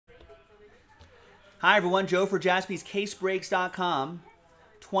Hi everyone, Joe for JaspysCaseBreaks.com.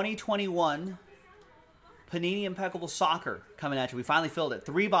 2021 Panini Impeccable Soccer coming at you. We finally filled it.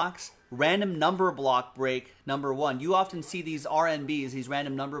 3-box random number block break number 1. You often see these RNBs, these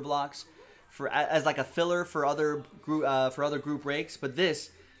random number blocks, as like a filler for other group breaks, but this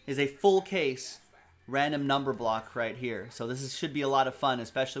is a full case random number block right here. So this should be a lot of fun,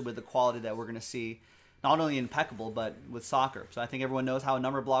 especially with the quality that we're going to see. Not only Impeccable, but with soccer. So I think everyone knows how a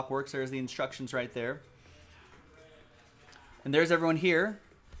number block works. There's the instructions right there. And there's everyone here.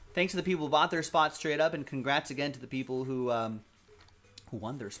 Thanks to the people who bought their spots straight up, and congrats again to the people who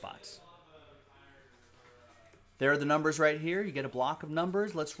won their spots. There are the numbers right here. You get a block of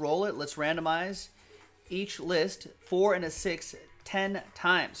numbers. Let's roll it. Let's randomize each list 4 and a 6 10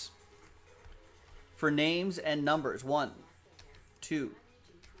 times. For names and numbers. 1, 2,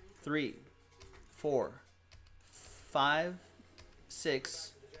 3, 4, 5,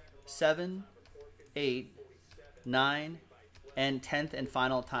 6, 7, 8, 9, and 10th and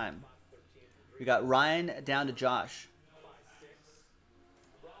final time. We got Ryan down to Josh.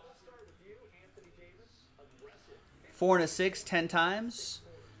 Four and a 6, 10 times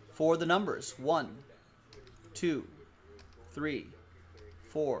for the numbers. 1, 2, 3,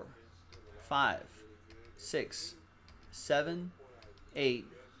 4, 5, 6, 7, 8,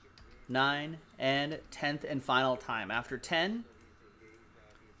 9, and 10th and final time. After 10,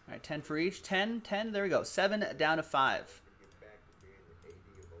 all right, 10 for each. 10, 10, there we go. 7 down to 5.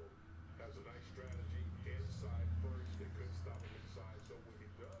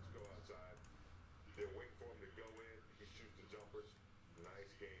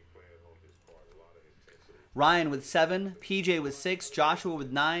 Ryan with 7, PJ with 6, Joshua with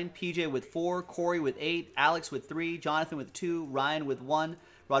 9, PJ with 4, Corey with 8, Alex with 3, Jonathan with 2, Ryan with 1,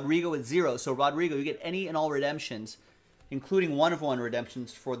 Rodrigo with 0. So Rodrigo, you get any and all redemptions, including 1-of-1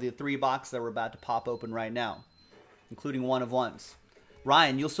 redemptions for the 3 boxes that we're about to pop open right now, including 1-of-1s.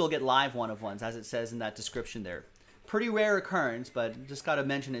 Ryan, you'll still get live 1-of-1s, as it says in that description there. Pretty rare occurrence, but just got to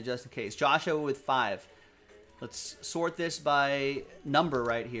mention it just in case. Joshua with 5. Let's sort this by number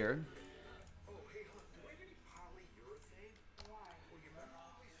right here.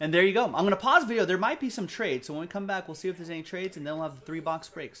 And there you go. I'm going to pause the video. There might be some trades. So when we come back, we'll see if there's any trades, and then we'll have the 3-box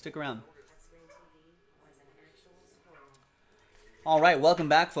break. Stick around. All right, welcome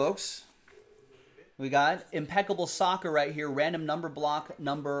back, folks. We got Impeccable Soccer right here. Random number block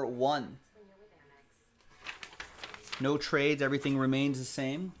number 1. No trades. Everything remains the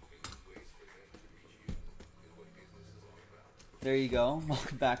same. There you go.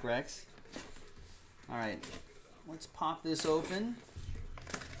 Welcome back, Rex. All right. Let's pop this open.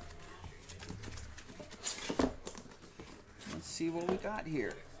 Let's see what we got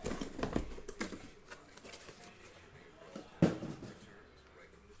here.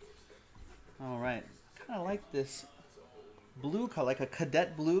 All right, kind of like this blue color, like a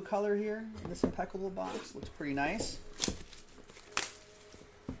cadet blue color here in this Impeccable box. Looks pretty nice.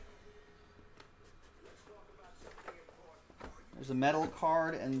 There's a metal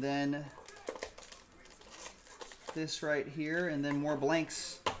card, and then this right here, and then more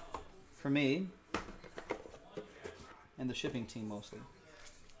blanks for me. And the shipping team mostly.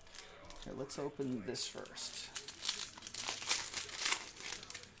 Here, let's open this first.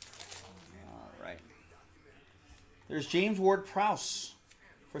 All right. There's James Ward-Prowse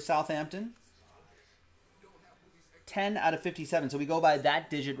for Southampton. 10 out of 57. So we go by that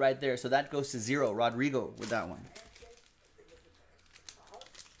digit right there. So that goes to 0. Rodrigo with that one.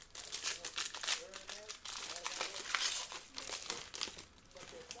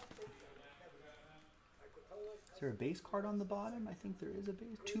 Is there a base card on the bottom? I think there is a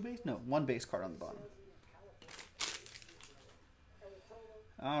base. 2 base? No, 1 base card on the bottom.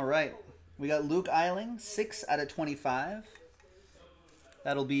 All right. We got Luke Eiling, 6 out of 25.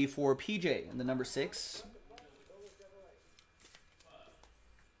 That'll be for PJ in the number 6.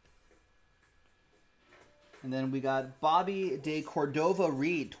 And then we got Bobby de Cordova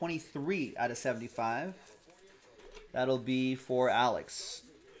Reed, 23 out of 75. That'll be for Alex.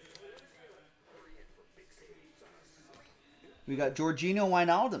 We got Georginio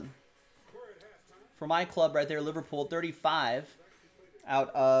Wijnaldum for my club right there, Liverpool, 35 out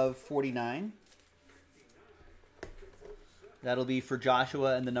of 49. That'll be for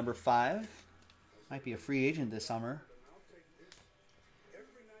Joshua and the number 5. Might be a free agent this summer.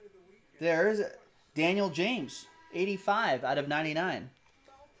 There's Daniel James, 85 out of 99.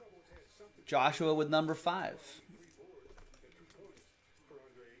 Joshua with number 5.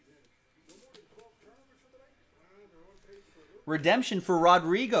 Redemption for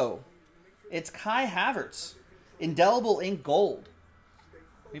Rodrigo. It's Kai Havertz. Indelible ink gold.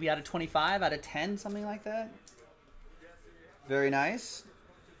 Maybe out of 25, out of 10, something like that. Very nice.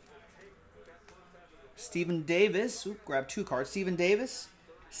 Stephen Davis. Oop, grab 2 cards. Stephen Davis,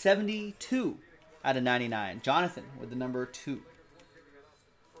 72 out of 99. Jonathan with the number 2.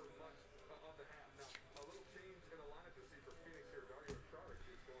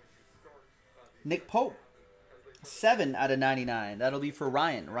 Nick Pope, 7 out of 99. That'll be for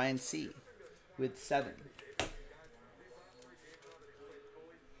Ryan. Ryan C. with 7.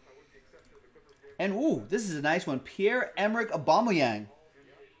 And, ooh, this is a nice one. Pierre-Emerick Aubameyang,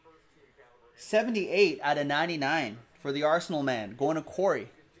 78 out of 99 for the Arsenal man. Going to Corey.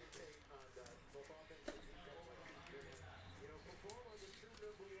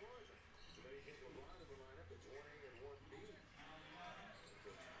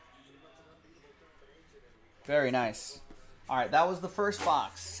 Very nice. All right, that was the first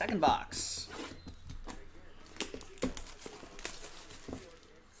box. Second box.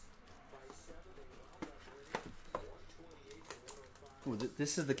 Ooh,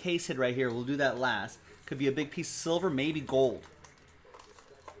 this is the case hit right here. We'll do that last. Could be a big piece of silver, maybe gold.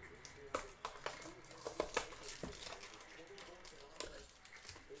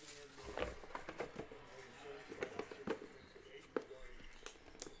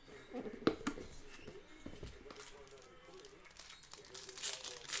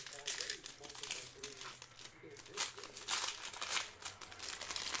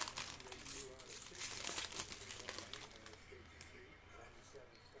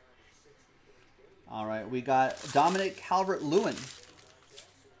 All right, we got Dominic Calvert-Lewin.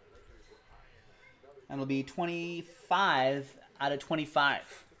 And it'll be 25 out of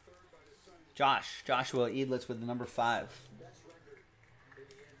 25. Joshua Edlitz with the number 5.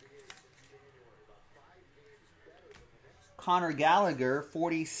 Connor Gallagher,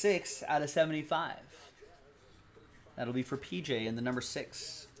 46 out of 75. That'll be for PJ in the number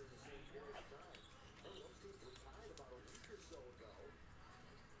 6.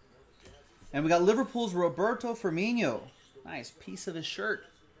 And we got Liverpool's Roberto Firmino. Nice piece of his shirt.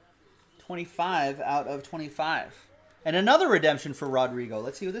 25 out of 25. And another redemption for Rodrigo.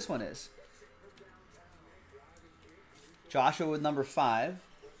 Let's see who this one is. Joshua with number 5.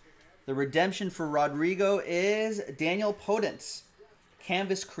 The redemption for Rodrigo is Daniel Podence.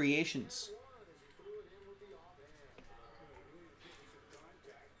 Canvas Creations.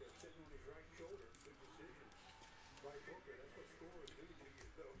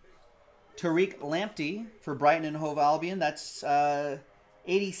 Tariq Lamptey for Brighton and Hove Albion. That's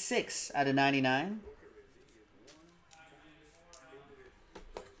 86 out of 99.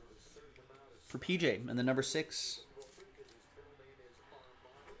 For PJ and the number 6.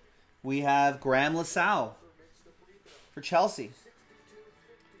 We have Graham Lasau for Chelsea.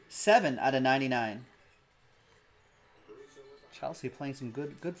 7 out of 99. Chelsea playing some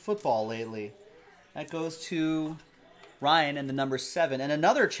good football lately. That goes to Ryan and the number 7. And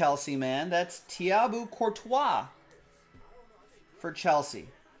another Chelsea man, that's Thibaut Courtois for Chelsea.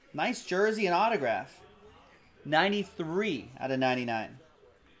 Nice jersey and autograph. 93 out of 99.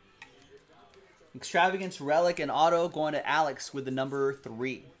 Extravagance, relic, and auto going to Alex with the number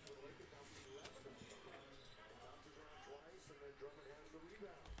 3.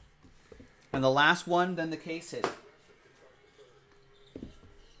 And the last one, then the case hit.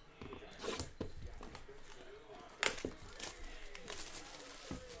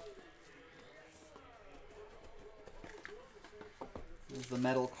 There's the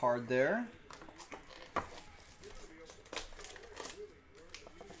metal card there.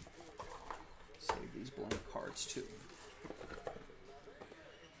 Save these blank cards too.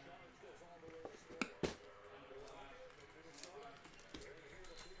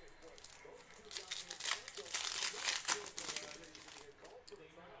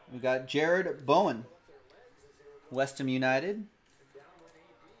 We got Jared Bowen, West Ham United.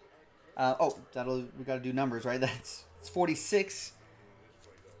 We got to do numbers, right? It's 46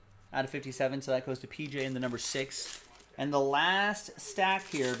 out of 57, so that goes to PJ in the number 6. And the last stack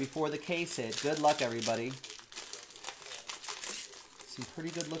here before the case hit. Good luck, everybody. Some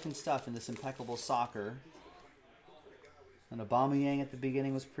pretty good-looking stuff in this Impeccable Soccer. And Aubameyang at the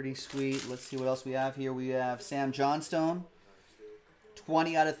beginning was pretty sweet. Let's see what else we have here. We have Sam Johnstone.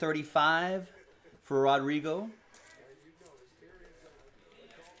 20 out of 35 for Rodrigo.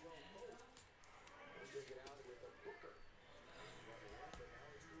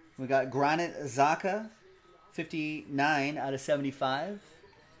 We got Granit Xhaka, 59 out of 75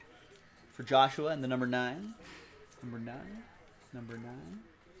 for Joshua and the number 9. Number 9.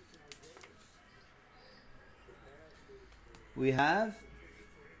 We have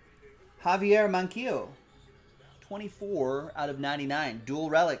Javier Manquillo, 24 out of 99. Dual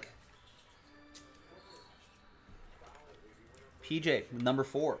relic. PJ with number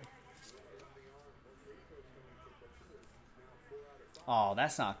 4. Oh,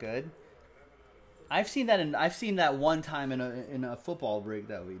 that's not good. I've seen that one time in a football break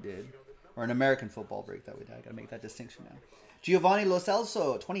that we did, or an American football break that we did. I gotta make that distinction now. Giovanni Lo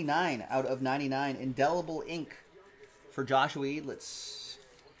Celso, 29 out of 99. Indelible ink for Joshua Edlitz.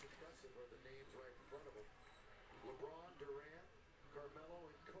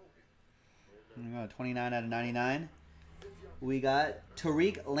 29 out of 99. We got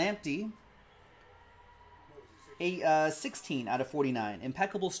Tariq Lamptey, 16 out of 49.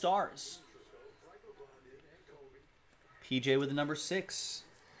 Impeccable Stars. PJ with the number 6.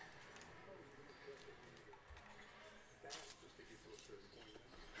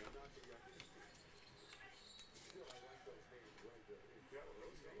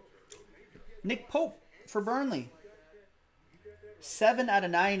 Nick Pope for Burnley. 7 out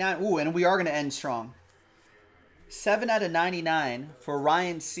of 99. Ooh, and we are going to end strong. 7 out of 99 for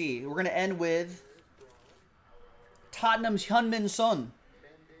Ryan C. We're going to end with Tottenham's Heung-min Son.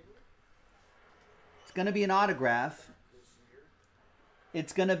 It's going to be an autograph.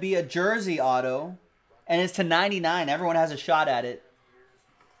 It's going to be a jersey auto. And it's to 99. Everyone has a shot at it.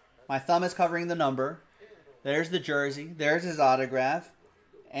 My thumb is covering the number. There's the jersey. There's his autograph.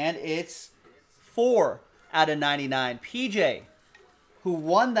 And it's 4 out of 99. PJ, who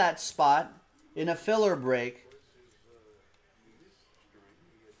won that spot in a filler break,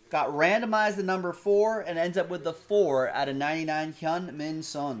 got randomized the number 4 and ends up with the 4 out of 99 Heung-min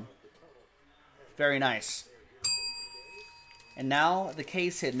Son. Very nice. And now the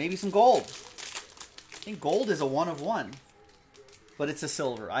case hit. Maybe some gold. I think gold is a 1 of 1. But it's a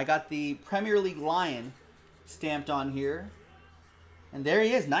silver. I got the Premier League Lion stamped on here. And there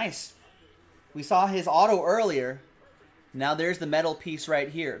he is. Nice. We saw his auto earlier. Now there's the metal piece right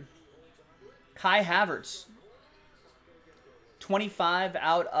here. Kai Havertz. 25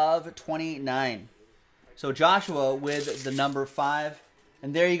 out of 29. So Joshua with the number 5.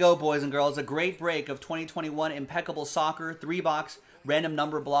 And there you go, boys and girls. A great break of 2021 Impeccable Soccer 3-box random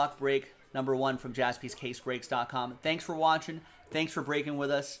number block break number 1 from jaspyscasebreaks.com. Thanks for watching. Thanks for breaking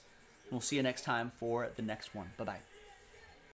with us. We'll see you next time for the next one. Bye-bye.